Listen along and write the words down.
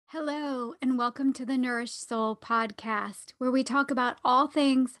Hello, and welcome to the Nourished Soul podcast, where we talk about all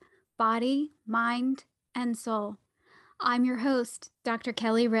things body, mind, and soul. I'm your host, Dr.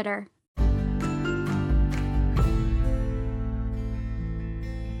 Kelly Ritter.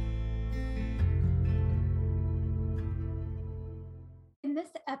 In this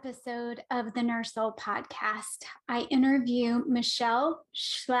episode of the Nourished Soul podcast, I interview Michelle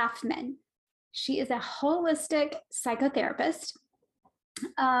Shlafman. She is a holistic psychotherapist.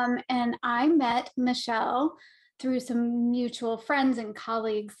 And I met Michelle through some mutual friends and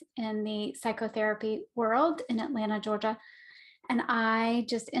colleagues in the psychotherapy world in Atlanta, Georgia. And I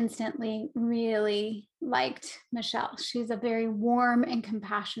just instantly really liked Michelle. She's a very warm and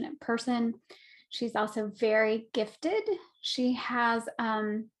compassionate person. She's also very gifted. She has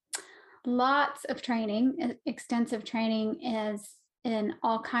lots of training, extensive training is in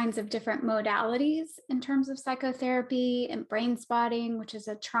all kinds of different modalities in terms of psychotherapy and brain spotting, which is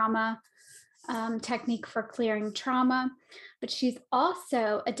a trauma technique for clearing trauma. But she's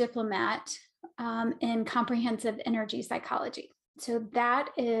also a diplomat in comprehensive energy psychology. So that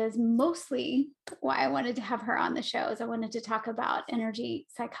is mostly why I wanted to have her on the show, is I wanted to talk about energy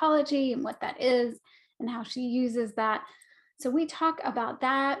psychology and what that is and how she uses that. So we talk about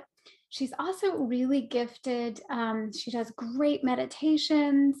that. She's also really gifted. She does great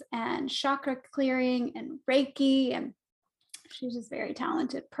meditations and chakra clearing and Reiki, and she's just a very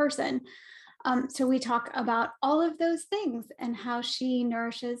talented person. So we talk about all of those things and how she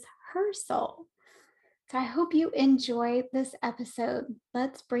nourishes her soul. So I hope you enjoy this episode.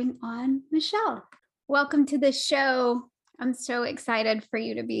 Let's bring on Michelle. Welcome to the show. I'm so excited for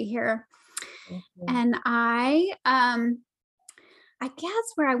you to be here. And I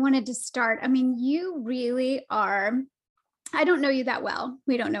guess where I wanted to start, I mean, you really are, I don't know you that well.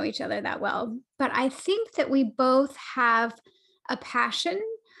 We don't know each other that well, but I think that we both have a passion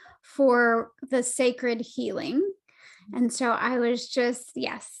for the sacred healing. And so I was just,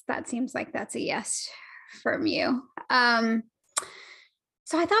 yes, that seems like that's a yes from you.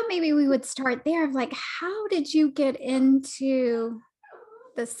 So I thought maybe we would start there of like, how did you get into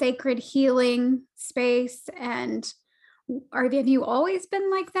the sacred healing space? And have you always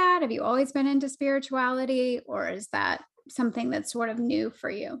been like that? Have you always been into spirituality, or is that something that's sort of new for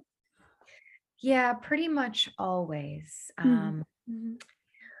you? Yeah, pretty much always. Mm-hmm.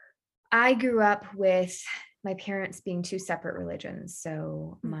 I grew up with my parents being two separate religions.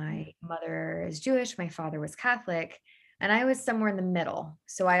 So Mm-hmm. my mother is Jewish, my father was Catholic, and I was somewhere in the middle.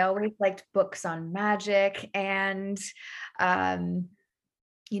 So I always liked books on magic and, um,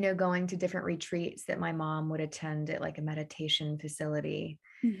 going to different retreats that my mom would attend at like a meditation facility.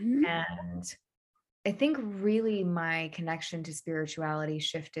 Mm-hmm. And I think really my connection to spirituality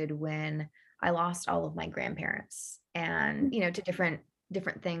shifted when I lost all of my grandparents and, to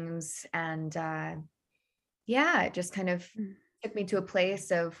different things. And yeah, it just kind of took me to a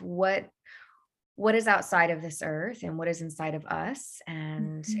place of what is outside of this earth and what is inside of us.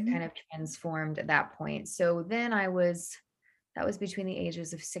 And it Mm-hmm. kind of transformed at that point. So then that was between the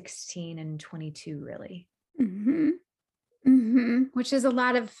ages of 16 and 22, really. Mm-hmm. Mm-hmm. Which is a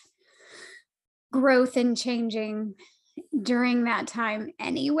lot of growth and changing during that time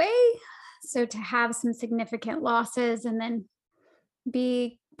anyway. So to have some significant losses and then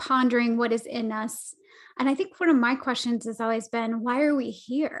be pondering what is in us. And I think one of my questions has always been, why are we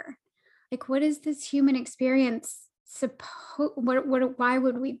here? Like, what is this human experience why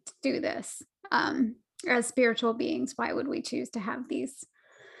would we do this? As spiritual beings, why would we choose to have these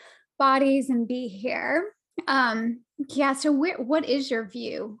bodies and be here? Yeah. So what is your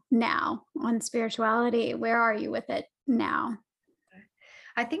view now on spirituality? Where are you with it now?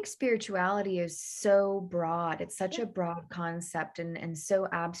 I think spirituality is so broad. It's such Yeah. a broad concept and so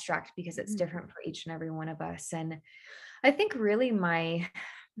abstract because it's Mhm. different for each and every one of us. And I think really my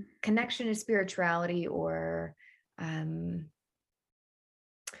connection to spirituality, or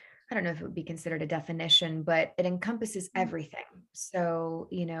I don't know if it would be considered a definition, but it encompasses everything. So,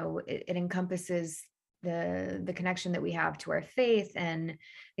 it encompasses the connection that we have to our faith and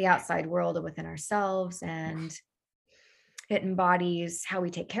the outside world and within ourselves. And it embodies how we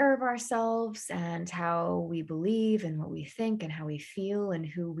take care of ourselves and how we believe and what we think and how we feel and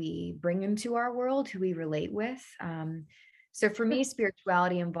who we bring into our world, who we relate with. So for me,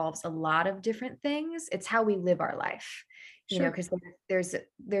 spirituality involves a lot of different things. It's how we live our life, Sure. because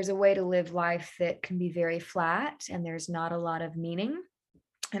there's a way to live life that can be very flat and there's not a lot of meaning.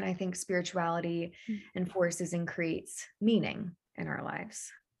 And I think spirituality enforces and creates meaning in our lives.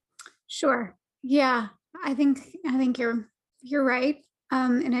 Sure. Yeah. I think you're right.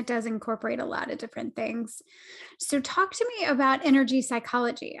 And it does incorporate a lot of different things. So talk to me about energy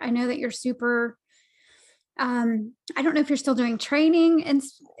psychology. I know that you're super I don't know if you're still doing training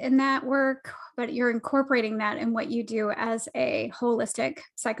in that work, but you're incorporating that in what you do as a holistic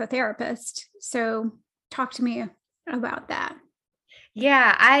psychotherapist. So talk to me about that.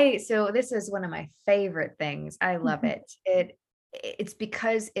 Yeah, so this is one of my favorite things. I love Mhm. it. It's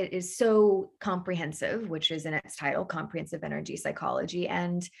because it is so comprehensive, which is in its title, comprehensive energy psychology.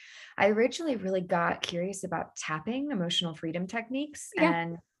 And I originally really got curious about tapping, emotional freedom techniques, Yeah.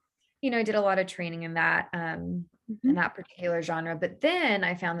 and I did a lot of training in Mhm. that particular genre. But then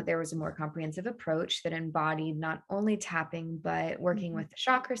I found that there was a more comprehensive approach that embodied not only tapping, but working Mhm. with the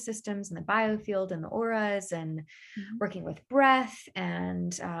chakra systems and the biofield and the auras, and Mhm. working with breath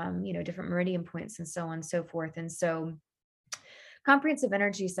and different meridian points and so on and so forth. And so comprehensive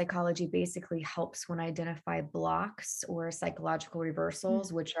energy psychology basically helps when identify blocks or psychological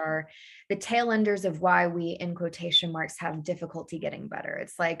reversals, which are the tail enders of why we, in quotation marks, have difficulty getting better.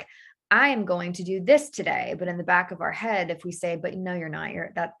 It's like, I am going to do this today, but in the back of our head, if we say, but no, you're not,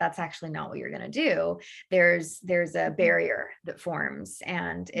 that's actually not what you're going to do, there's a Mhm. barrier that forms,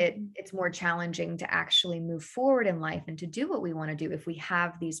 and Mhm. it's more challenging to actually move forward in life and to do what we want to do if we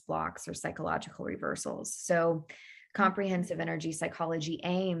have these blocks or psychological reversals. So comprehensive energy psychology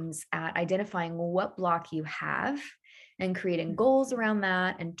aims at identifying what block you have and creating goals around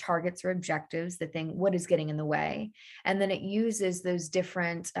that and targets or objectives, the thing, what is getting in the way. And then it uses those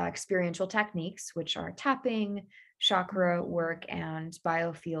different experiential techniques, which are tapping, chakra work, and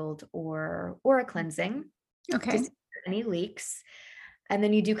biofield or aura cleansing to Okay. see any leaks. And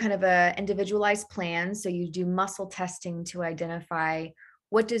then you do kind of a individualized plan. So you do muscle testing to identify,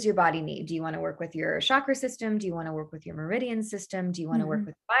 what does your body need? Do you want to work with your chakra system? Do you want to work with your meridian system? Do you want to work Mhm.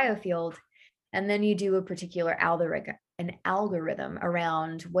 with biofield? And then you do a particular algorithm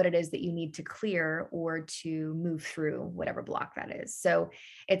around what it is that you need to clear or to move through whatever block that is. So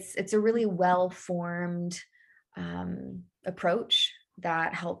it's a really well formed approach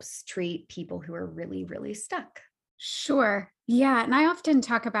that helps treat people who are really, really stuck. Sure. Yeah. And I often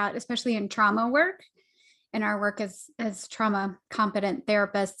talk about, especially in trauma work, in our work as trauma competent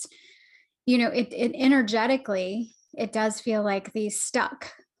therapists, it energetically, it does feel like these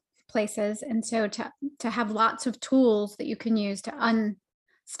stuck places. And so to have lots of tools that you can use to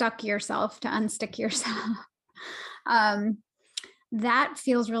unstuck yourself, to unstick yourself, um, that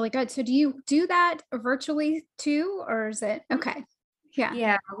feels really good. So do you do that virtually too, or is it okay? Yeah.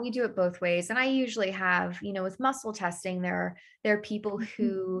 Yeah, we do it both ways. And I usually have, with muscle testing, there are people Mhm.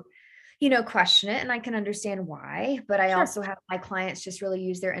 who, question it, and I can understand why, but I Sure. also have my clients just really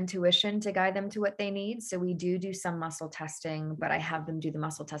use their intuition to guide them to what they need. So we do some muscle testing, but I have them do the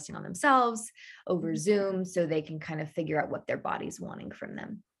muscle testing on themselves over Mhm. Zoom so they can kind of figure out what their body's wanting from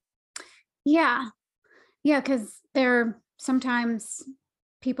them. Yeah. Yeah, because there sometimes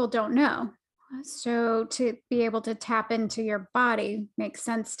people don't know. So to be able to tap into your body makes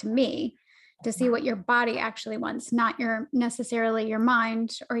sense to me, to see what your body actually wants, not your necessarily your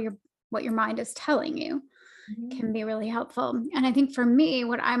mind or your what your mind is telling you, Mhm. can be really helpful. And I think for me,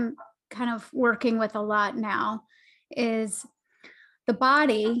 what I'm kind of working with a lot now is the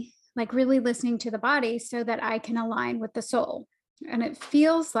body, like really listening to the body so that I can align with the soul. And it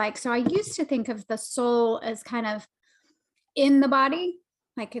feels like, so I used to think of the soul as kind of in the body,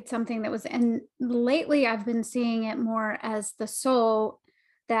 like it's something that was, and lately I've been seeing it more as the soul,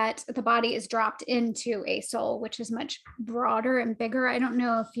 that the body is dropped into a soul, which is much broader and bigger. I don't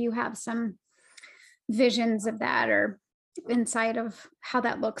know if you have some visions of that or insight of how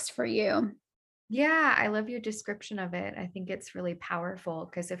that looks for you. Yeah, I love your description of it. I think it's really powerful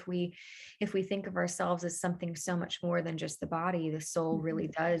because if we think of ourselves as something so much more than just the body, the soul Mhm. really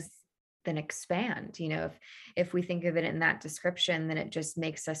does then expand. If we think of it in that description, then it just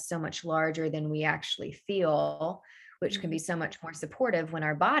makes us so much larger than we actually feel, which can be Mhm. so much more supportive when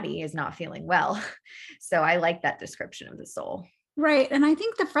our body is not feeling well. So I like that description of the soul. Right. And I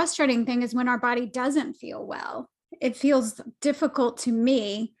think the frustrating thing is when our body doesn't feel well, it feels difficult to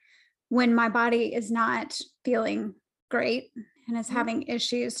me when my body is not feeling great and is Mhm. having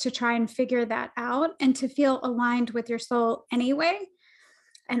issues, to try and figure that out and to feel aligned with your soul anyway.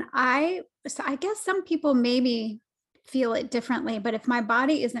 And so I guess some people maybe feel it differently, but if my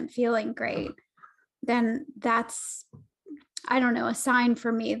body isn't feeling great, then that's, I don't know, a sign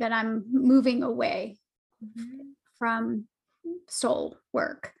for me that I'm moving away Mhm. from soul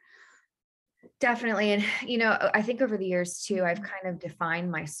work. Definitely. And, I think over the years too, I've Mhm. kind of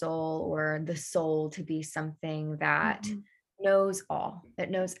defined my soul or the soul to be something that Mhm. knows all,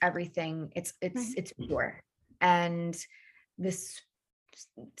 that knows everything. It's, Right. it's, it's pure. And this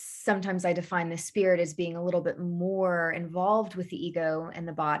sometimes I define the spirit as being a little bit more involved with the ego and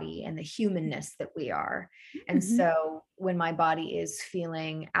the body and the humanness that we are. And Mhm. so when my body is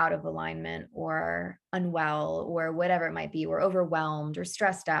feeling out of alignment or unwell or whatever it might be, or overwhelmed or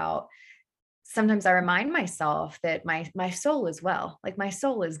stressed out, sometimes I remind myself that my soul is well, like my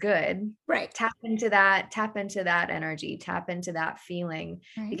soul is good. Right. Tap into that energy, tap into that feeling,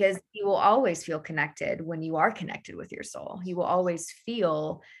 Right. because you will always feel connected when you are connected with your soul. You will always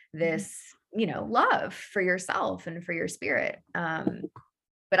feel Mhm. this, love for yourself and for your spirit.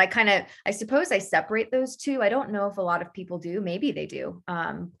 But I suppose I separate those two. I don't know if a lot of people do. Maybe they do.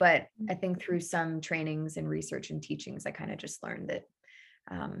 But I think through some trainings and research and teachings, I kind of just learned that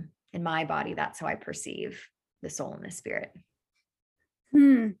in my body, that's how I perceive the soul and the spirit.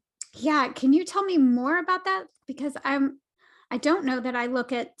 Hmm. Yeah. Can you tell me more about that? Because I don't know that I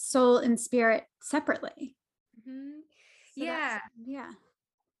look at soul and spirit separately. Mhm. So that's, Yeah. yeah.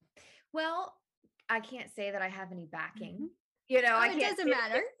 Well, I can't say that I have any Mhm. backing. Oh, I it can't doesn't say that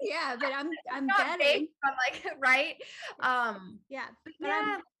matter. Yeah, but I'm not big, betting. I'm like, right? Yeah, But but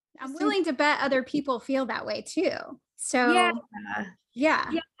yeah, I'm just in willing to bet other people feel that way too. yeah. So,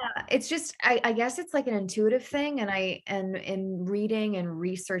 yeah. Yeah, it's just I guess it's like an intuitive thing, and in reading and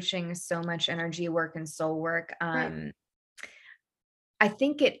researching so much energy work and soul work, Right. I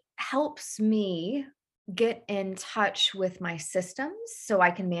think it helps me get in touch with my systems so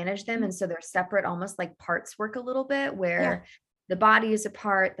I can manage them. Mhm. And so they're separate, almost like parts work a little bit, Yeah. where the body is a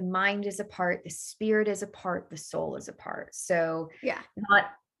part, the mind is a part, the spirit is a part, the soul is a part. So Yeah.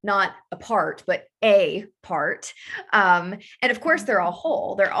 not not a part, but a part. And of course, Mhm. they're all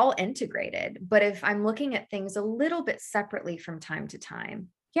whole, they're all integrated. But if I'm looking at things a little bit separately from time to time,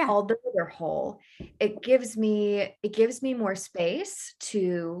 Yeah. although they're whole, it gives me more space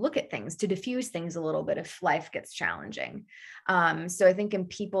to look at things, to diffuse things a little bit if life gets challenging. So I think in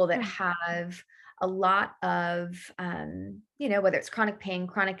people that Yeah. have a lot of whether it's chronic pain,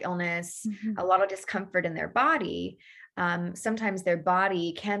 chronic illness, Mhm. a lot of discomfort in their body, sometimes their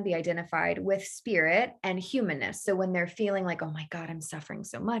body can be identified with spirit and humanness. So when they're feeling like, oh my God, I'm suffering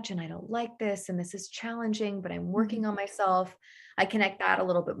so much and I don't like this and this is challenging, but I'm Mhm. working on myself, I connect that a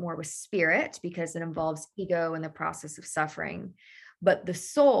little bit more with spirit because it involves ego and the process of suffering. But the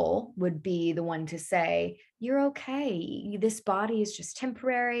soul would be the one to say, you're okay. This body is just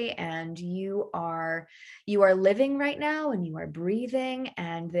temporary and you are living right now and you are breathing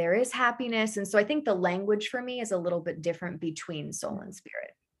and there is happiness. And so I think the language for me is a little bit different between soul and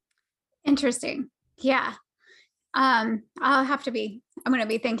spirit. Interesting. Yeah. I'm going to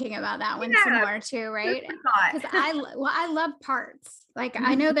be thinking about that one some Yeah, more too, food right? for Because thought. I love parts. Like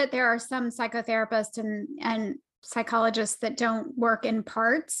I know Mhm. that there are some psychotherapists and psychologists that don't work in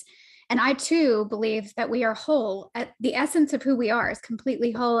parts. And I too believe that we are whole. The essence of who we are is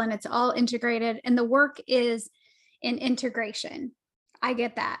completely whole and it's all integrated. And the work is in integration. I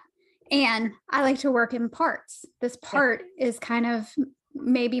get that. And I like to work in parts. This Yep. part is kind of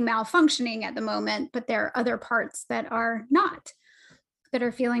maybe malfunctioning at the moment, but there are other parts that are not, that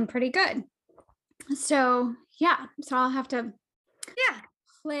are feeling pretty good. So, yeah, so I'll have to Yeah.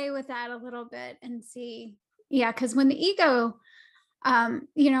 play with that a little bit and see. Yeah, because when the ego, when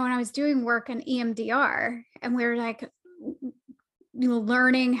I was doing work in EMDR and we were like,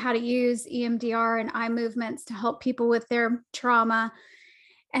 learning how to use EMDR and eye movements to help people with their trauma.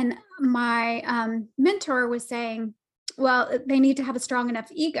 And my mentor was saying, well, they need to have a strong enough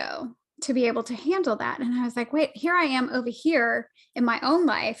ego to be able to handle that. And I was like, wait, here I am over here in my own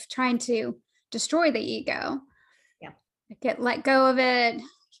life trying to destroy the ego, Yeah. let go of it,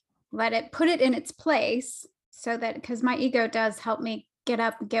 put it in its place so that because my ego does help me get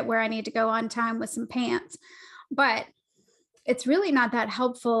up and get where I need to go on time with some pants. But it's really not that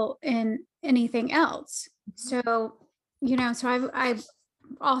helpful in anything else. Mhm. So, so I've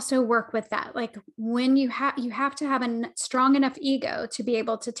also work with that. Like when you have to have a strong enough ego to be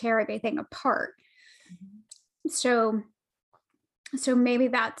able to tear everything apart. Mhm. So maybe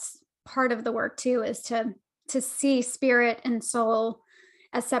that's part of the work too, is to see spirit and soul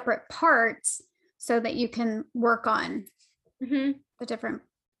as separate parts so that you can work on Mhm. the different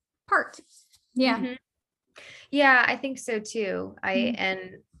parts. Yeah. Mhm. Yeah, I think so too. Mhm.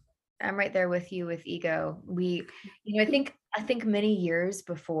 And I'm right there with you with ego. I think many years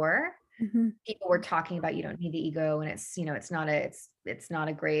before, Mhm. people were talking about you don't need the ego and it's not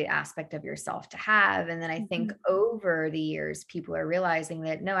a great aspect of yourself to have. And then I think Mhm. over the years people are realizing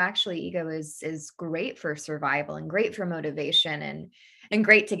that no, actually ego is great for survival and great for motivation and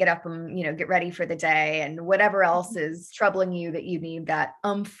great to get up and get ready for the day and whatever else Mhm. is troubling you that you need that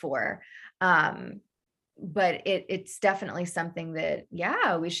for. um but it's definitely something that,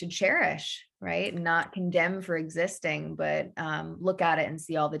 yeah, we should cherish, right? Not condemn for existing, but look at it and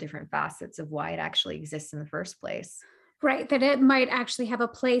see all the different facets of why it actually exists in the first place. Right, that it might actually have a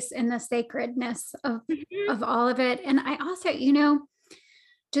place in the sacredness of all of it. And I also,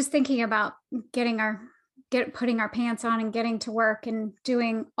 just thinking about putting our pants on and getting to work and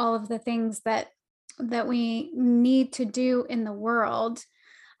doing all of the things that we need to do in the world.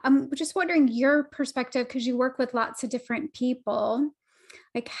 I'm just wondering your perspective, because you work with lots of different people.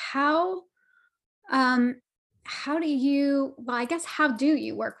 Like um how do you, well, I guess, how do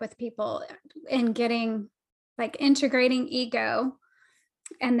you work with people in getting, like, integrating ego,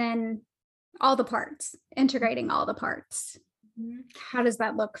 and then integrating all the parts? Mhm. How does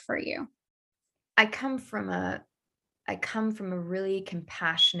that look for you? I come from a I come from a really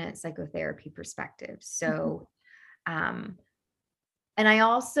compassionate psychotherapy perspective. Mhm, So, um, and I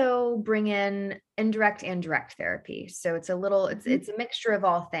also bring in indirect and direct therapy. So mhm, it's a mixture of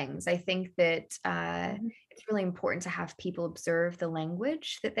all things. I think that mhm, it's really important to have people observe the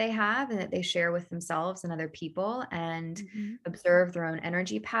language that they have and that they share with themselves and other people, and mhm, observe their own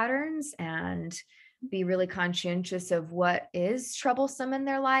energy patterns, and be really conscientious of what is troublesome in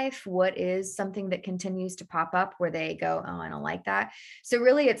their life, what is something that continues to pop up where they go, oh, I don't like that. So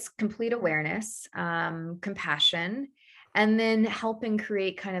really it's complete awareness, compassion, and then helping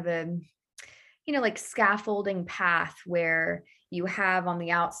create kind of a, like scaffolding path where you have on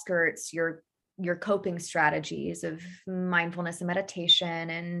the outskirts your coping strategies of mindfulness and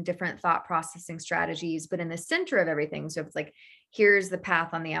meditation and different thought processing strategies, but in the center of everything, so it's like, here's the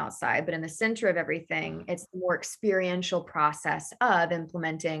path on the outside, but in the center of everything, it's the more experiential process of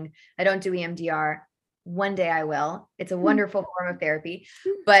implementing. I don't do EMDR. One day I will. It's a mm, wonderful form of therapy,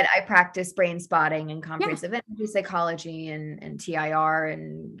 mm. but I practice brain spotting and Yeah. comprehensive energy psychology and TIR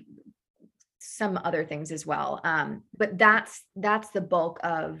and some other things as well. But that's the bulk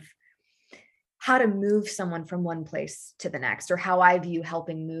of how to move someone from one place to the next, or how I view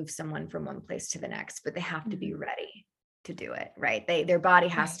helping move someone from one place to the next. But they have to be Mhm. ready to do it, right? Their body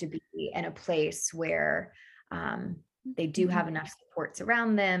has Right. to be in a place where um, they do Mhm, have enough supports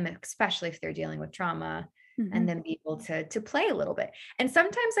around them, especially if they're dealing with trauma, and mhm, then be able to play a little bit. And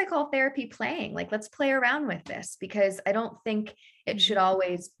sometimes I call therapy playing, like, let's play around with this, because I don't think it should mhm,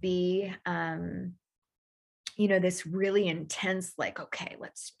 always be this really intense, like, okay,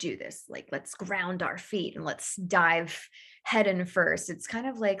 let's do this. Like, let's ground our feet and let's dive head in first. It's kind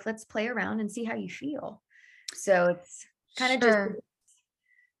of like, let's play around and see how you feel. So it's kind of just, Sure. it's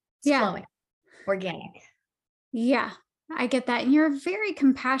Yeah. flowing, organic. Yeah. I get that. And you're a very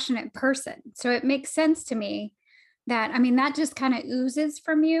compassionate person. So it makes sense to me that, I mean, that just kind of oozes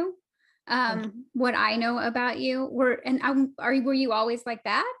from you. Thank you. What I know about you, were you always like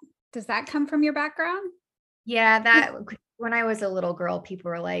that? Does that come from your background? Yeah, when I was a little girl, people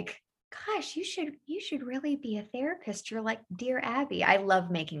were like, gosh, you should really be a therapist. You're like Dear Abby. I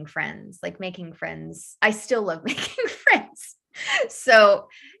love making friends. Like, making friends. I still love making friends. So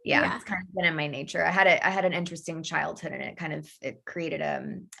yeah, Yeah. it's kind of been in my nature. I had an interesting childhood, and it created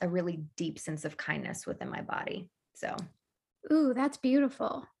a really deep sense of kindness within my body. So Ooh, that's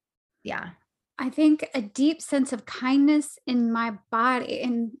beautiful. yeah. I think a deep sense of kindness in my body,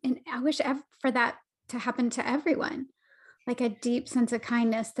 and I wish for that to happen to everyone, like a deep sense of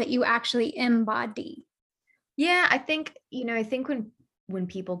kindness that you actually embody. Yeah, I think when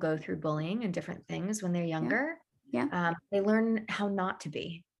people go through bullying and different things when they're Yeah. younger, Yeah. they learn how not to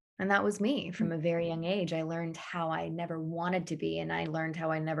be. And that was me Mm, from a very young age. I learned how I never wanted to be, and I learned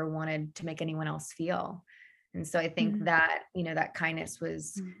how I never wanted to make anyone else feel. And so I think mm, that, that kindness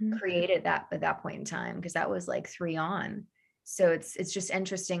was mhm, created that at that point in time, because that was like 3 on. So it's just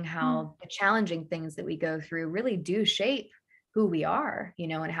interesting mm. how the challenging things that we go through really do shape who we are,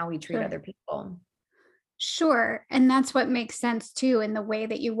 and how we treat Sure. other people. Sure. And that's what makes sense too in the way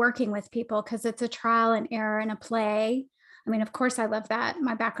that you're working with people, because it's a trial and error and a play. I mean, of course, I love that.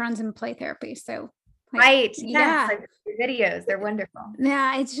 My background's in play therapy. So, like, Right, yes, yeah, I've seen your videos, they're wonderful.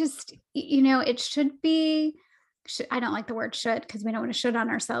 yeah, it's just, it should be, I don't like the word should, because we don't want to should on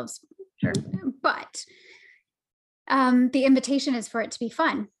ourselves. Sure. But the invitation is for it to be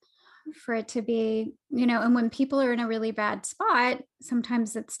fun, for it to be, and when people are in a really bad spot,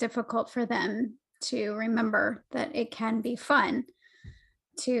 sometimes it's difficult for them to remember that it can be fun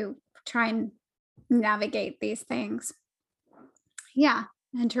to try and navigate these things. Yeah.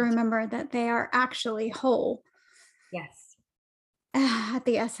 And to That's remember that they are actually whole yes. at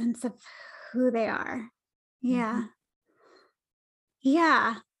the essence of who they are. Mhm. Yeah.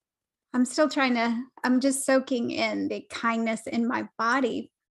 Yeah. I'm just soaking in the kindness in my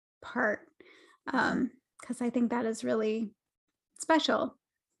body part. Mhm. because I think that is really special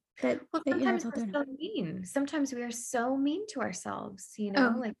that Well, that you're sometimes able we're to. so mean. Sometimes we are so mean to ourselves,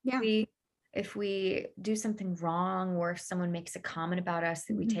 Oh, like yeah. if we do something wrong or if someone makes a comment about us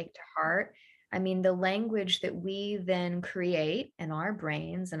that we Mhm. take to heart. I mean, the language that we then create in our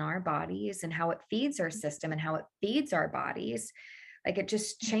brains and our bodies and how it feeds our system and how it feeds our bodies, like it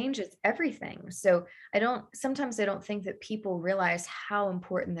just Yeah. changes everything. So sometimes I don't think that people realize how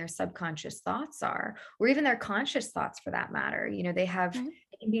important their subconscious thoughts are, or even their conscious thoughts for that matter. Right.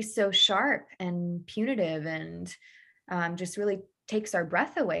 It can be so sharp and punitive and just really takes our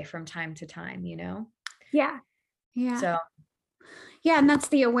breath away from time to time. Yeah. Yeah. So, Yeah, and that's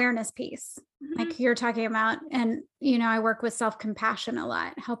the awareness piece, mhm, like you're talking about. And I work with self-compassion a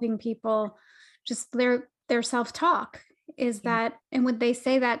lot, helping people just their self-talk is yeah. that, and would they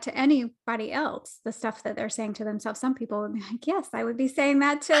say that to anybody else, the stuff that they're saying to themselves? Some people would be like, yes, I would be saying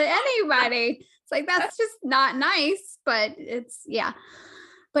that to anybody. It's like, that's just not nice, but it's, yeah.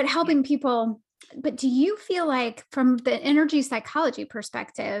 But Yeah. helping people. But do you feel like, from the energy psychology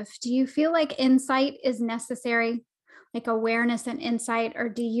perspective, do you feel like insight is necessary, like awareness and insight, or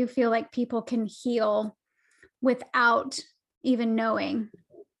do you feel like people can heal without even knowing?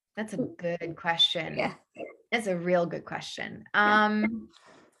 That's a good Yeah. question. That's a real good question. Yeah.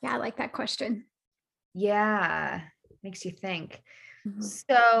 Yeah, I like that question. Yeah, makes you think. Mhm.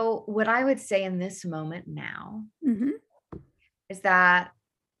 So, what I would say in this moment now Mhm. is that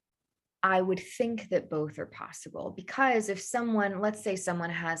I would think that both are possible, because if let's say someone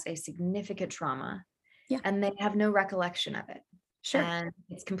has a significant trauma Yeah, and they have no recollection of it sure. and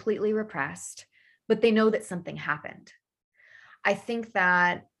it's completely repressed, but they know that something happened. I think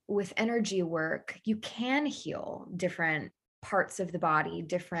that with energy work, you can heal different parts of the body,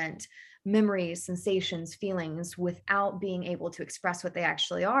 different memories, sensations, feelings without being able to express what they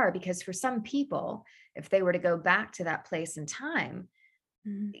actually are. Because for some people, if they were to go back to that place in time,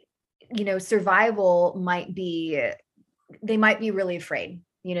 Mhm. survival they might be really afraid.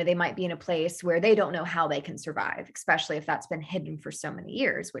 They might be in a place where they don't know how they can survive, especially if that's been hidden for so many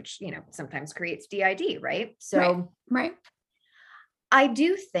years, which, sometimes creates DID, right? Right. So Right. I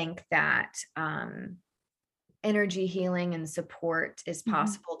do think that energy healing and support is Mhm.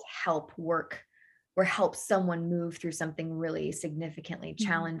 possible to help work or help someone move through something really significantly Mhm.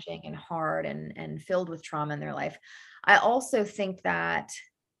 challenging and hard and filled with trauma in their life. I also think that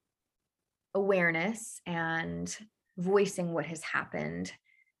awareness and voicing what has happened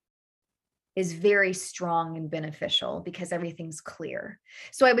is very strong and beneficial because everything's clear.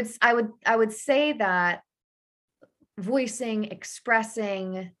 So I would say that voicing,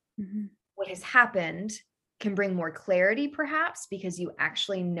 expressing Mhm. what has happened can bring more clarity, perhaps, because you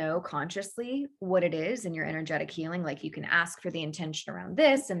actually know consciously what it is in your energetic healing. Like, you can ask for the intention around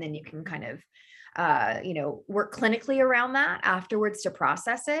this, and then you can kind of work clinically around that afterwards to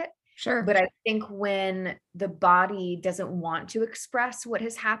process it. Sure. But I think when the body doesn't want to express what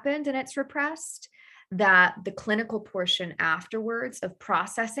has happened and it's repressed, that the clinical portion afterwards of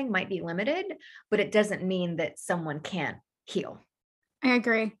processing might be limited, but it doesn't mean that someone can't heal. I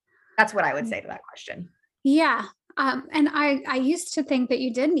agree. That's what I would say to that question. Yeah. And I used to think that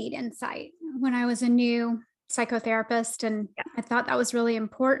you did need insight when I was a new psychotherapist, and Yeah. I thought that was really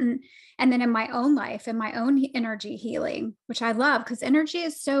important. And then in my own life, in my own energy healing, which I love because energy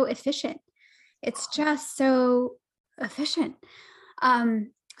is so efficient. It's just so efficient.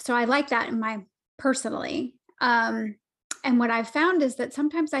 So I like that in my personally. And what I've found is that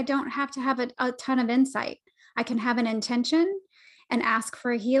sometimes I don't have to have a ton of insight. I can have an intention and ask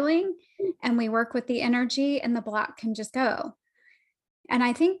for a healing, and we work with the energy, and the block can just go. And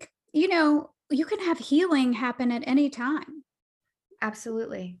I think, you can have healing happen at any time.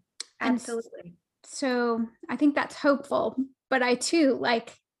 Absolutely. And Absolutely. so I think that's hopeful. But I too,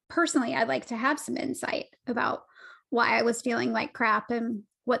 like, personally, I'd like to have some insight about why I was feeling like crap and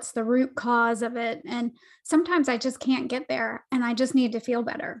what's the root cause of it. And sometimes I just can't get there, and I just need to feel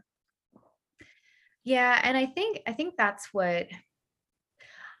better. Yeah, and I think that's one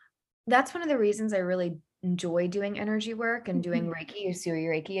of the reasons I really enjoy doing energy work and doing Mhm. Reiki, Usui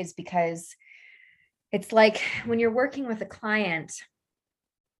Reiki, is because it's like when you're working with a client,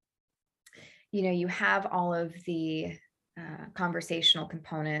 you have all of the conversational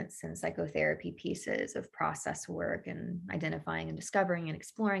components and psychotherapy pieces of process work and identifying and discovering and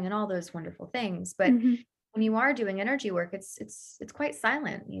exploring and all those wonderful things. But Mhm. when you are doing energy work, it's quite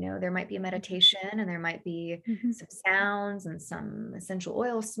silent. There might be a meditation and there might be Mhm. some sounds and some essential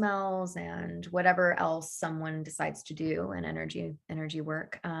oil smells and whatever else someone decides to do in energy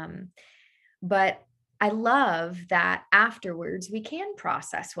work. But I love that afterwards we can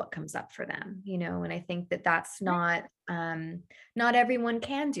process what comes up for them, and I think that that's not everyone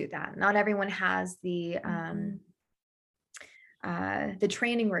can do that. Not everyone has the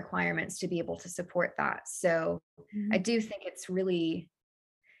training requirements to be able to support that. So I Mhm. do think it's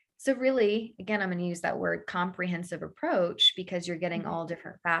a really, again, I'm going to use that word, comprehensive approach, because you're getting Mhm. all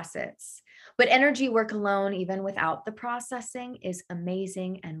different facets. But energy work alone, even without the processing, is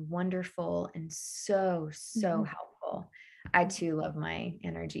amazing and wonderful and so, so Mhm. helpful. I too love my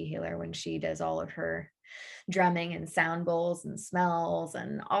energy healer when she does all of her drumming and sound bowls and smells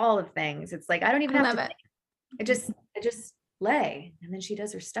and all of things. It's like I don't even I have love to it. think. I just lay, and then she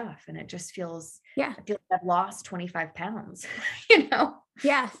does her stuff, and it just Yeah. I feel like I've lost 25 pounds, you know?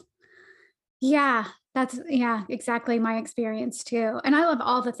 Yes. Yeah. That's yeah, exactly my experience too. And I love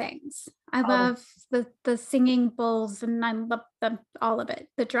all the things. I All the love the singing bowls and I love all of it.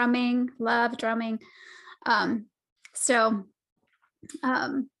 The drumming, love drumming. Um, so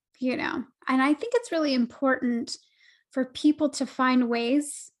um, and I think it's really important for people to find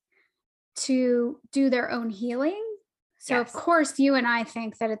ways to do their own healing. So, of Yes. course, you and I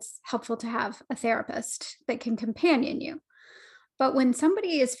think that it's helpful to have a therapist that can companion you. But when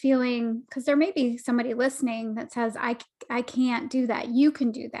somebody is feeling, because there may be somebody listening that says, I can't do that. You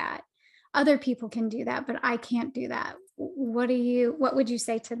can do that. Other people can do that, but I can't do that. What would you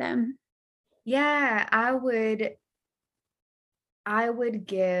say to them? Yeah, I would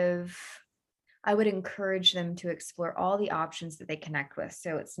I would encourage them to explore all the options that they connect with.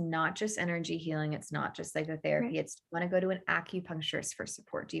 So it's not just energy healing, it's not just Right. psychotherapy. It's, do you want to go to an acupuncturist for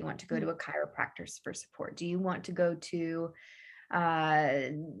support? Do you want to go Mm. to a chiropractor for support? Do you want to go to uh,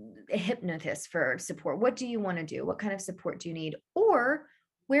 a hypnotist for support? What do you want to do? What kind of support do you need? Or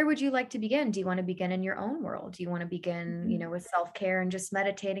where would you like to begin? Do you want to begin in your own world? Do you want to begin, Mhm. with self-care and just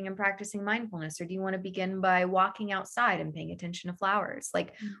meditating and practicing mindfulness? Or do you want to begin by walking outside and paying attention to flowers?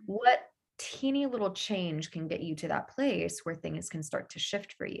 Like, Mhm. what teeny little change can get you to that place where things can start to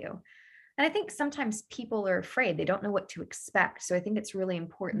shift for you? And I think sometimes people are afraid, they don't know what to expect. So I think it's really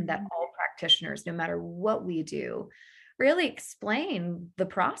important that Mhm. all practitioners, no matter what we do, really explain the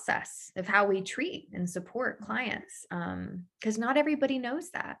process of how we treat and support clients. Because not everybody knows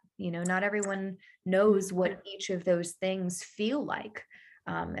that, not everyone knows Mhm. what each of those things feel like,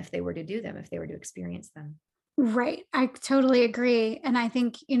 if they were to do them, if they were to experience them. Right. I totally agree. And I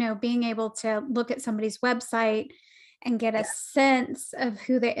think, being able to look at somebody's website and get a Yeah. sense of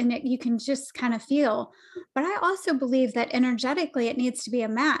who they and you can just kind of feel. But I also believe that energetically it needs to be a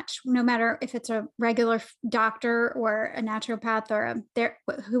match, no matter if it's a regular doctor or a naturopath or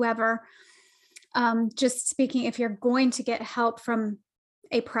whoever. Just speaking, if you're going to get help from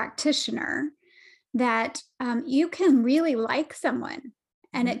a practitioner, that you can really like someone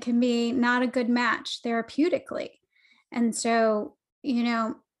and it Mhm. can be not a good match therapeutically. And so,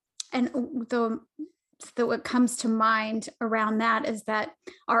 and what comes to mind around that is that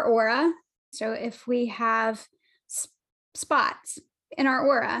our aura. So if we have s- spots in our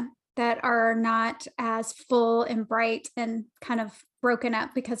aura that are not as full and bright and kind of broken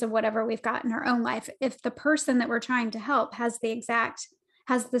up because of whatever we've got in our own life, if the person that we're trying to help has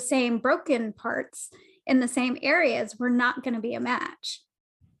the same broken parts in the same areas, we're not going to be a match.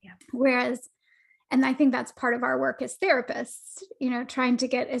 Yeah. Whereas, and I think that's part of our work as therapists, trying to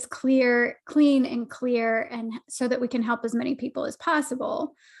get as clean and clear, and so that we can help as many people as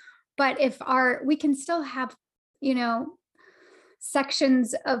possible. But we can still have, you know,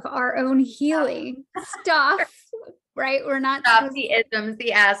 sections of our own healing stuff, right? We're not Stop supposed, the isms,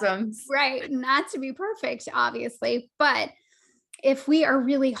 the asms. right? Not to be perfect, obviously, but if we are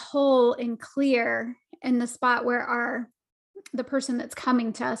really whole and clear in the spot where the person that's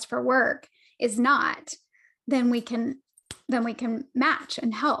coming to us for work is not, then we can match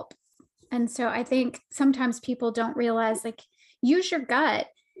and help. And so I think sometimes people don't realize, like, use your gut,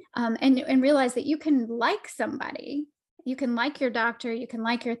 and realize that you can like somebody, you can like your doctor, you can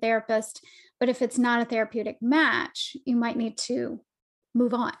like your therapist, but if it's not a therapeutic match, you might need to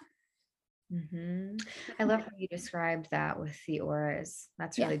move on. I love how you described that with the auras.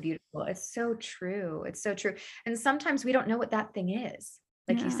 That's Yeah. really beautiful. It's so true. It's so true. And sometimes we don't know what that thing is.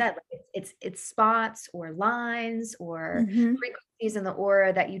 Like you Yeah. said, like it's spots or lines or Hmm. frequencies in the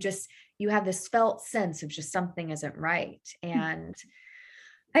aura that you have this felt sense of just something isn't right. And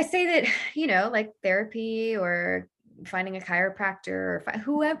I say that, like therapy or finding a chiropractor or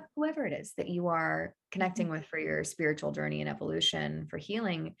whoever it is that you are connecting Hmm. with for your spiritual journey and evolution for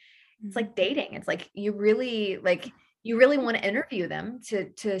healing, it's Hmm. like dating. It's like you really want to interview them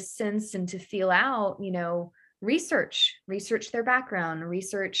to sense and to feel out, research their background,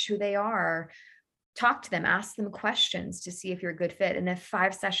 research who they are, talk to them, ask them questions to see if you're a good fit. And if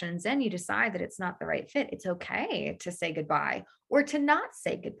 5 sessions in, you decide that it's not the right fit, it's okay to say goodbye or to not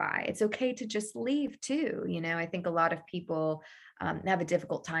say goodbye. It's okay to just leave too. I think a lot of people have a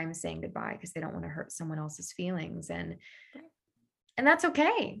difficult time saying goodbye because they don't want to hurt someone else's feelings. And that's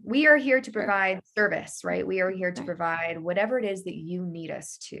okay. We are here to provide service, right? We are here to provide whatever it is that you need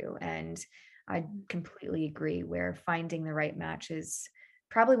us to. And I completely agree where finding the right match is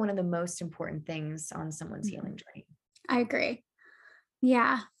probably one of the most important things on someone's healing journey. I agree.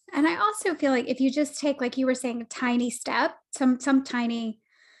 Yeah. And I also feel like if you just take, like you were saying, a tiny step, some tiny,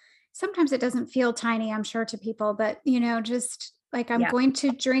 sometimes it doesn't feel tiny, I'm sure, to people, but just like, I'm Yeah. going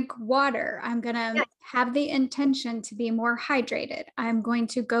to drink water. I'm going Yeah. to have the intention to be more hydrated. I'm going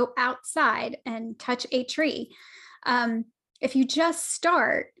to go outside and touch a tree. If you just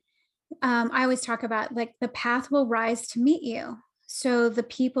start, I always talk about, like, the path will rise to meet you. So the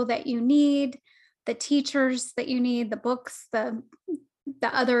people that you need, the teachers that you need, the books, the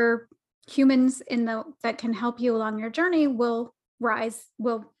other humans that can help you along your journey will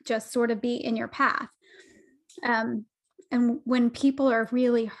just sort of be in your path. And when people are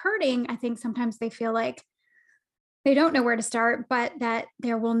really hurting, I think sometimes they feel like they don't know where to start, but that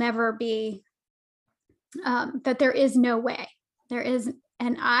there will never be, that there is no way. There is,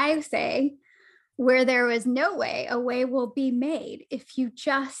 and I say, where there is no way, a way will be made if you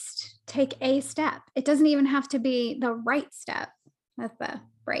just take a step. It doesn't even have to be the right step. That's the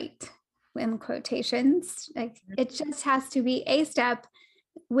right in quotations. Like, it just has to be a step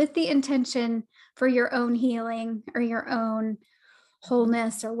with the intention for your own healing or your own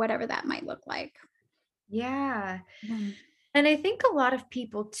wholeness or whatever that might look like. Yeah. Yeah. And I think a lot of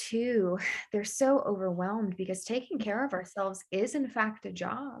people too, they're so overwhelmed because taking care of ourselves is in fact a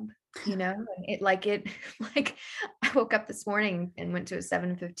job, and like I woke up this morning and went to a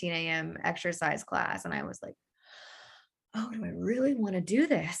 7:15 a.m. exercise class and I was like, oh, do I really want to do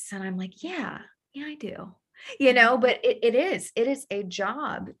this? And I'm like, yeah, I do. But it is a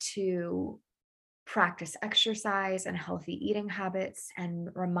job to practice exercise and healthy eating habits and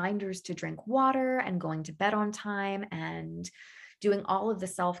reminders to drink water and going to bed on time and doing all of the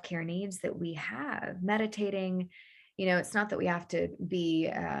self-care needs that we have. Meditating, it's not that we have to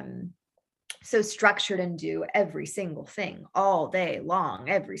be so structured and do every single thing all day long,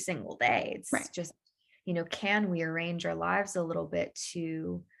 every single day. Right. It's just, can we arrange our lives a little bit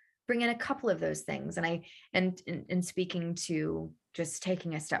to bring in a couple of those things? And speaking to just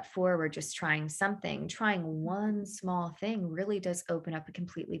taking a step forward, just trying one small thing really does open up a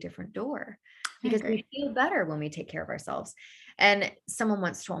completely different door because we feel better when we take care of ourselves. And someone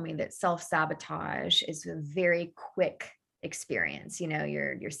once told me that self-sabotage is a very quick experience.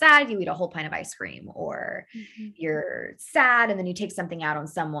 You're sad, you eat a whole pint of ice cream, or you're sad and then you take something out on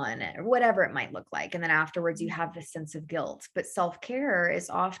someone, or whatever it might look like. And then afterwards you have this sense of guilt. But self-care is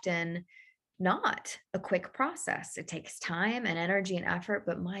often not a quick process. It takes time and energy and effort,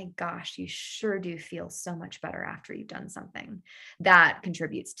 but my gosh, you sure do feel so much better after you've done something that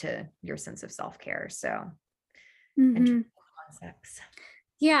contributes to your sense of self-care. So interesting concepts.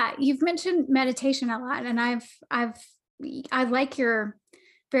 Yeah, you've mentioned meditation a lot, and I like your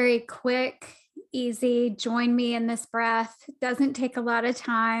very quick, easy, join me in this breath. Doesn't take a lot of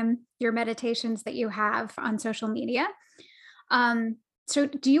time, your meditations that you have on social media. So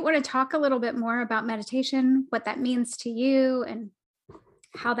do you want to talk a little bit more about meditation, what that means to you, and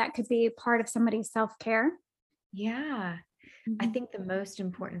how that could be part of somebody's self-care? Yeah. I think the most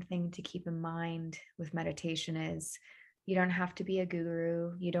important thing to keep in mind with meditation is you don't have to be a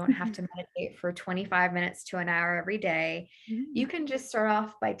guru. You don't have to meditate for 25 minutes to an hour every day. You can just start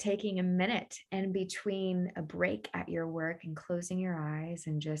off by taking a minute in between a break at your work and closing your eyes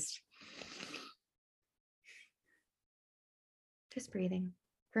and just breathing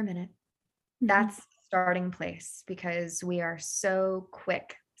for a minute. That's the starting place because we are so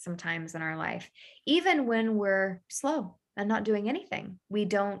quick sometimes in our life, even when we're slow and not doing anything. We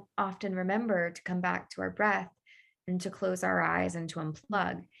don't often remember to come back to our breath and to close our eyes and to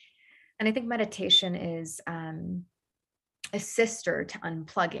unplug. And I think meditation is a sister to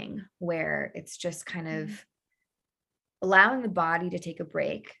unplugging, where it's just kind of allowing the body to take a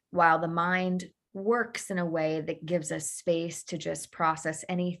break while the mind works in a way that gives us space to just process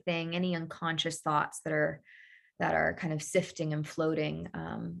any unconscious thoughts that are kind of sifting and floating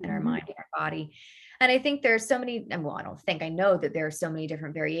in our mind and our body. And I think there's so many, and well, I know that there are so many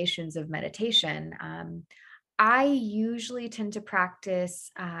different variations of meditation. I usually tend to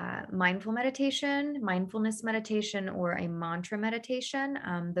practice mindfulness meditation, or a mantra meditation.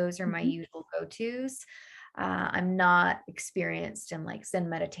 Those are my usual go-tos. I'm not experienced in like Zen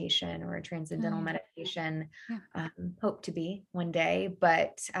meditation or transcendental meditation. Yeah. Hope to be one day,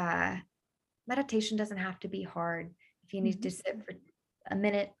 but meditation doesn't have to be hard. If you need to sit for a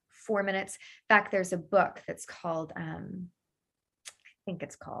minute, 4 minutes. In fact, there's a book that's called, think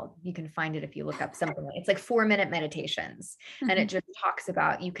it's called, you can find it if you look up something. It's like 4-minute meditations. And it just talks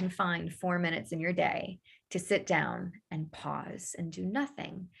about, you can find 4 minutes in your day to sit down and pause and do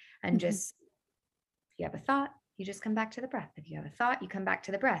nothing. And just, if you have a thought, you just come back to the breath. If you have a thought, you come back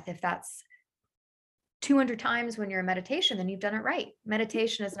to the breath. If that's 200 times when you're in meditation, then you've done it right.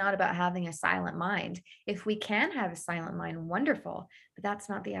 Meditation is not about having a silent mind. If we can have a silent mind, wonderful, but that's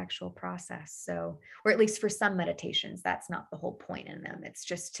not the actual process. So, or at least for some meditations, that's not the whole point in them. It's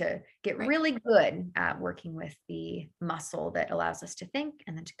just to get really good at working with the muscle that allows us to think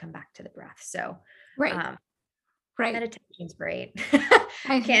and then to come back to the breath. So, meditation's great.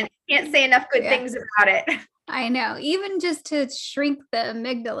 I can't say enough good things about it. I know, even just to shrink the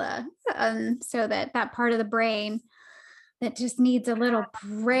amygdala, so that part of the brain that just needs a little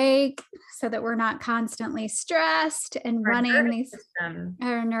break so that we're not constantly stressed and running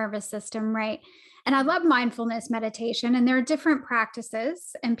our nervous system, right? And I love mindfulness meditation, and there are different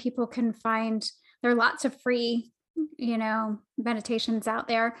practices, and people can find, there are lots of free, meditations out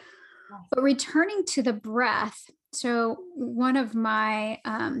there, but returning to the breath. So one of my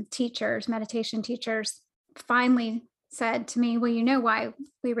meditation teachers, finally said to me, well, you know why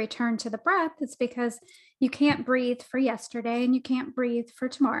we return to the breath? It's because you can't breathe for yesterday and you can't breathe for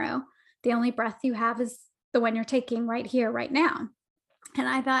tomorrow. The only breath you have is the one you're taking right here, right now. And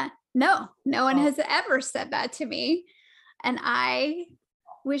I thought, no one has ever said that to me. And I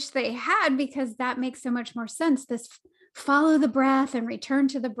wish they had, because that makes so much more sense. This follow the breath and return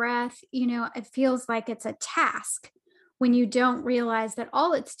to the breath, it feels like it's a task when you don't realize that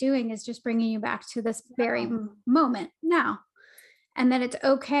all it's doing is just bringing you back to this very moment now. And that it's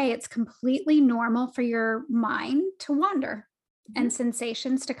okay. It's completely normal for your mind to wander and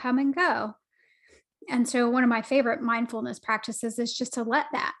sensations to come and go. And so one of my favorite mindfulness practices is just to let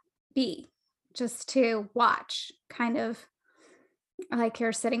that be, just to watch, kind of like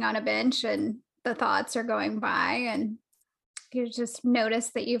you're sitting on a bench and the thoughts are going by, and you just notice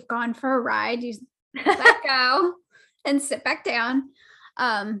that you've gone for a ride. You let go and sit back down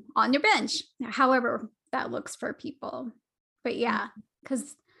on your bench, however that looks for people. But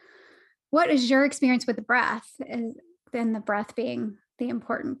because what is your experience with the breath, and then the breath being the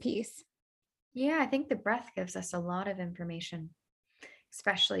important piece? Yeah, I think the breath gives us a lot of information,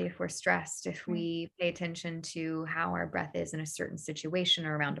 especially if we're stressed. If we pay attention to how our breath is in a certain situation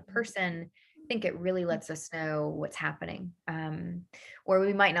or around a person, I think it really lets us know what's happening. Or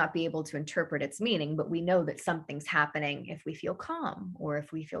we might not be able to interpret its meaning, but we know that something's happening if we feel calm, or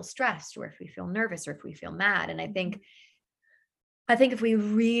if we feel stressed, or if we feel nervous, or if we feel mad. And I think if we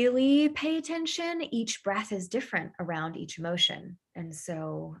really pay attention, each breath is different around each emotion. And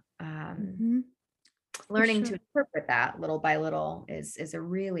so learning to interpret that little by little is a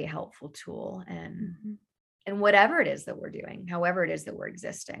really helpful tool. And whatever it is that we're doing, however it is that we're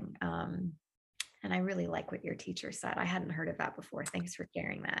existing. And I really like what your teacher said. I hadn't heard of that before. Thanks for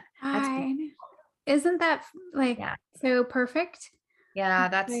sharing that. Isn't that so perfect? Yeah,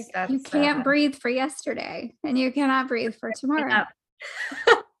 that's you can't breathe for yesterday and you cannot breathe for tomorrow.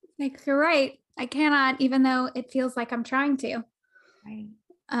 Like, you're right. I cannot, even though it feels like I'm trying to. Right.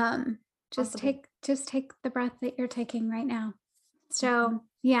 Just take the breath that you're taking right now. So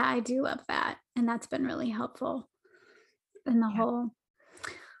yeah, I do love that. And that's been really helpful in the whole.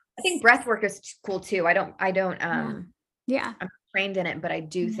 I think breath work is cool too. I'm trained in it, but I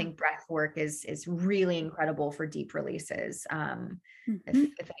do think breath work is really incredible for deep releases. If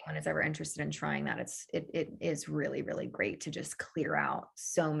anyone is ever interested in trying that, it is really, really great to just clear out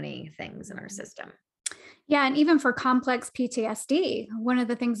so many things in our system. Yeah. And even for complex PTSD, one of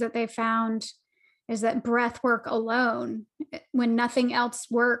the things that they found is that breath work alone, when nothing else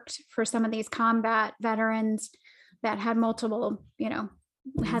worked for some of these combat veterans that had multiple,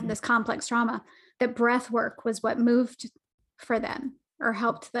 had this complex trauma, that breath work was what moved for them or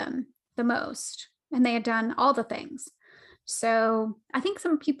helped them the most. And they had done all the things. So I think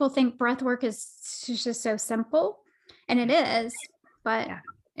some people think breath work is just so simple, and it is, but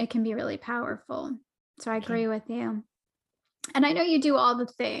it can be really powerful. So I agree with you. And I know you do all the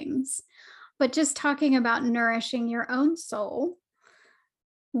things, but just talking about nourishing your own soul,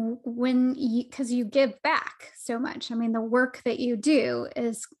 because you give back so much. I mean, the work that you do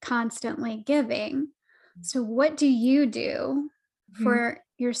is constantly giving. So what do you do for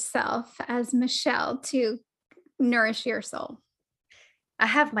yourself as Michelle to nourish your soul? I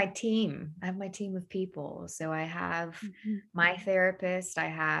have my team. I have my team of people. So I have my therapist, I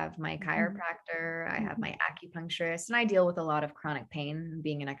have my chiropractor, I have my acupuncturist, and I deal with a lot of chronic pain.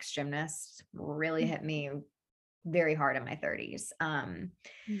 Being an ex-gymnast really hit me very hard in my 30s.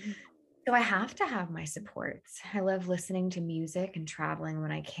 So I have to have my supports. I love listening to music and traveling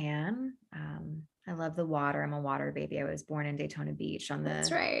when I can. I love the water. I'm a water baby. I was born in Daytona Beach on That's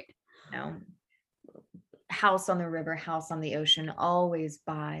the, right. you know, house on the river, house on the ocean, always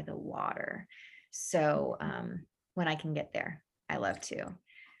by the water. So when I can get there, I love to.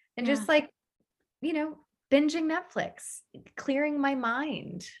 And Yeah. just like, binging Netflix, clearing my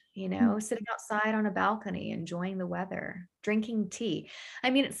mind, sitting outside on a balcony, enjoying the weather, drinking tea. I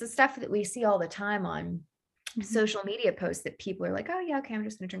mean, it's the stuff that we see all the time on social media posts that people are like, oh yeah, okay, I'm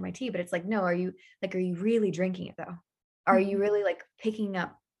just gonna drink my tea. But it's like, no, are you really drinking it though? Are you really like picking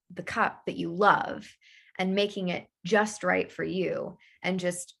up the cup that you love and making it just right for you and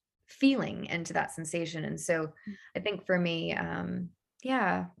just feeling into that sensation? And so I think for me,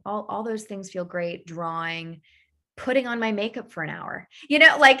 yeah, all those things feel great. Drawing, putting on my makeup for an hour,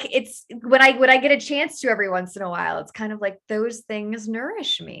 like it's when I get a chance to every once in a while, it's kind of like those things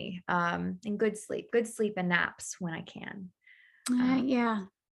nourish me. And good sleep and naps when I can. Yeah.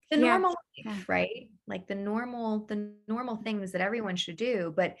 The Yeah. normal life, right? Like the normal things that everyone should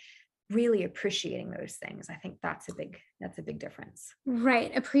do, but really appreciating those things. I think that's a big difference.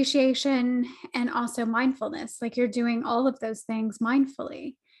 Right. Appreciation and also mindfulness. Like you're doing all of those things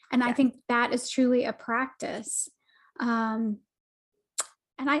mindfully. And I Yeah. think that is truly a practice. Um,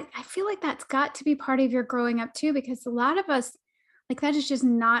 and I feel like that's got to be part of your growing up too, because a lot of us, like that is just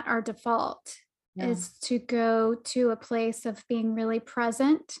not our default, No. is to go to a place of being really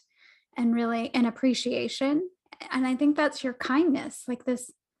present and really in appreciation. And I think that's your kindness, like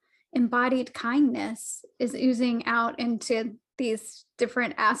this embodied kindness is oozing out into these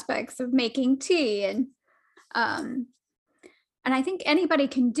different aspects of making tea um and I think anybody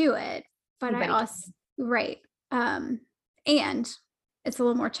can do it, but I Anybody can. also right. And it's a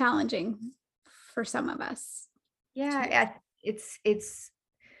little more challenging for some of us Yeah, to it's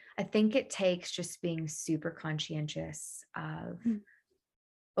I think it takes just being super conscientious of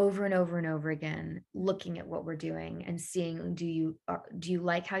over and over and over again, looking at what we're doing and seeing, do you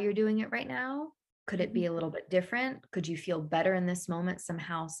like how you're doing it right now? Could it be a little bit different? Could you feel better in this moment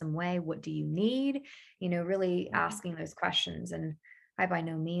somehow, some way? What do you need? Really asking those questions. And I by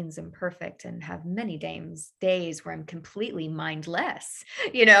no means am perfect and have many days where I'm completely mindless,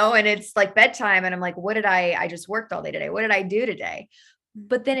 and it's like bedtime and I'm like, I just worked all day today. What did I do today?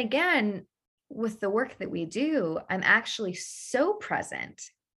 But then again, with the work that we do, I'm actually so present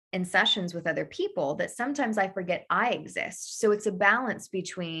in sessions with other people that sometimes I forget I exist. So it's a balance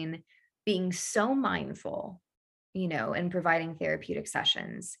between being so mindful, and providing therapeutic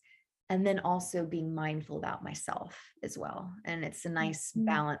sessions, and then also being mindful about myself as well. And it's a nice Mhm.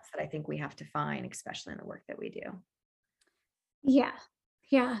 balance that I think we have to find, especially in the work that we do. Yeah.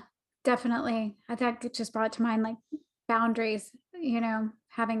 Yeah, definitely. I think it just brought to mind like boundaries,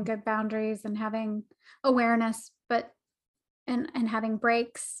 having good boundaries and having awareness, but and having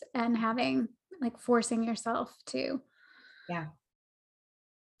breaks and having like forcing yourself to Yeah.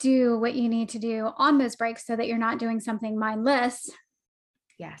 do what you need to do on those breaks so that you're not doing something mindless.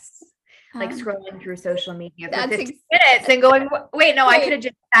 Yes. Like Um, scrolling through social media for that's 15 minutes and going, wait, no, I could right. have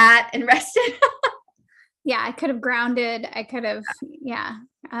just sat and rested. Yeah, I could have grounded. I could have, yeah,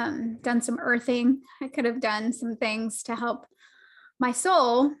 done some earthing. I could have done some things to help my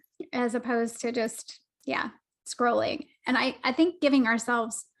soul as opposed to just, yeah, scrolling. And I think giving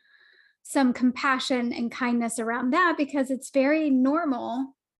ourselves some compassion and kindness around that because it's very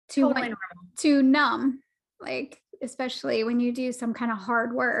normal to Totally want normal. to numb, like, especially when you do some kind of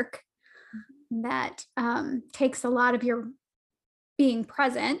hard work that takes a lot of your being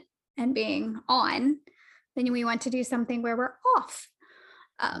present and being on, then we want to do something where we're off.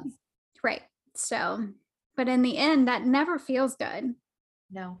 Um, Yes. right. So, but in the end, that never feels good.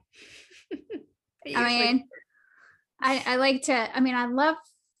 No. It I usually. mean, I like to, I mean, I love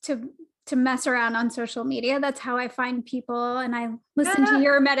to to mess around on social media. That's how I find people and I listen to Ah,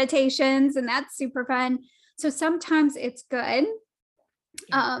 your meditations and that's super fun. So sometimes it's good.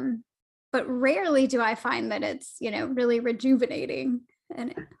 yeah. Um, but rarely do I find that it's, really rejuvenating.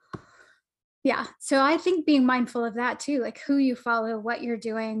 And yeah, so I think being mindful of that too, like who you follow, what you're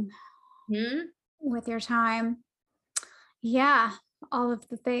doing Hmm? with your time. Yeah, all of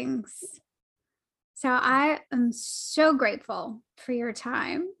the things. So I am so grateful for your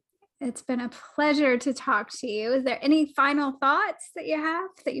time. It's been a pleasure to talk to you. Is there any final thoughts that you have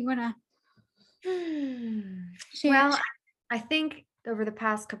that you want to share? Well, I think over the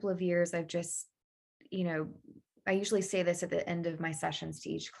past couple of years, I've just, you know, I usually say this at the end of my sessions to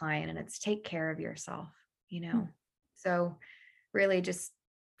each client, and it's take care of yourself, you know. So really just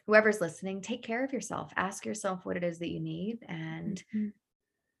whoever's listening, take care of yourself. Ask yourself what it is that you need and Mhm.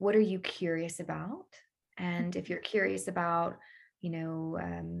 what are you curious about? And if you're curious about,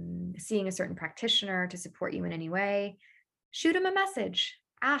 seeing a certain practitioner to support you in any way, shoot them a message.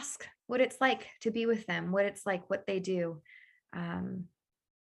 Ask what it's like to be with them, what it's like, what they do. Um,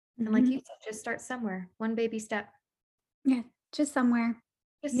 and like you Mhm. said, just start somewhere, one baby step, Yeah, just somewhere.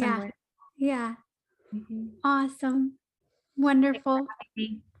 just Yeah. somewhere. Yeah. Mhm. Awesome. Thanks for Wonderful. having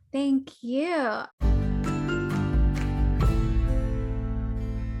me. Thank you.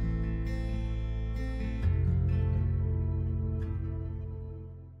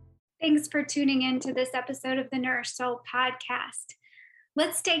 Thanks for tuning in to this episode of the Nourish Soul podcast.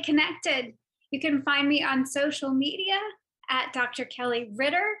 Let's stay connected. You can find me on social media at Dr. Kelly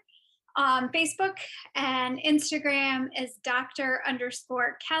Ritter. On Facebook and Instagram is Dr.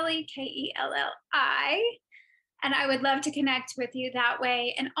 underscore Kelly, Kelli. And I would love to connect with you that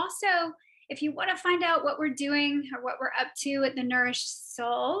way. And also, if you want to find out what we're doing or what we're up to at the Nourished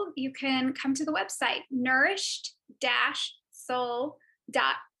Soul, you can come to the website,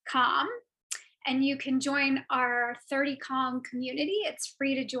 nourished-soul.com. And you can join our 30 Calm community. It's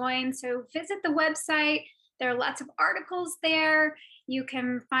free to join. So visit the website. There are lots of articles there. You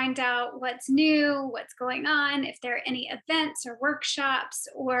can find out what's new, what's going on, if there are any events or workshops,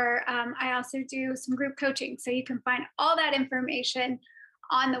 or I also do some group coaching. So you can find all that information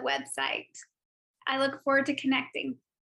on the website. I look forward to connecting.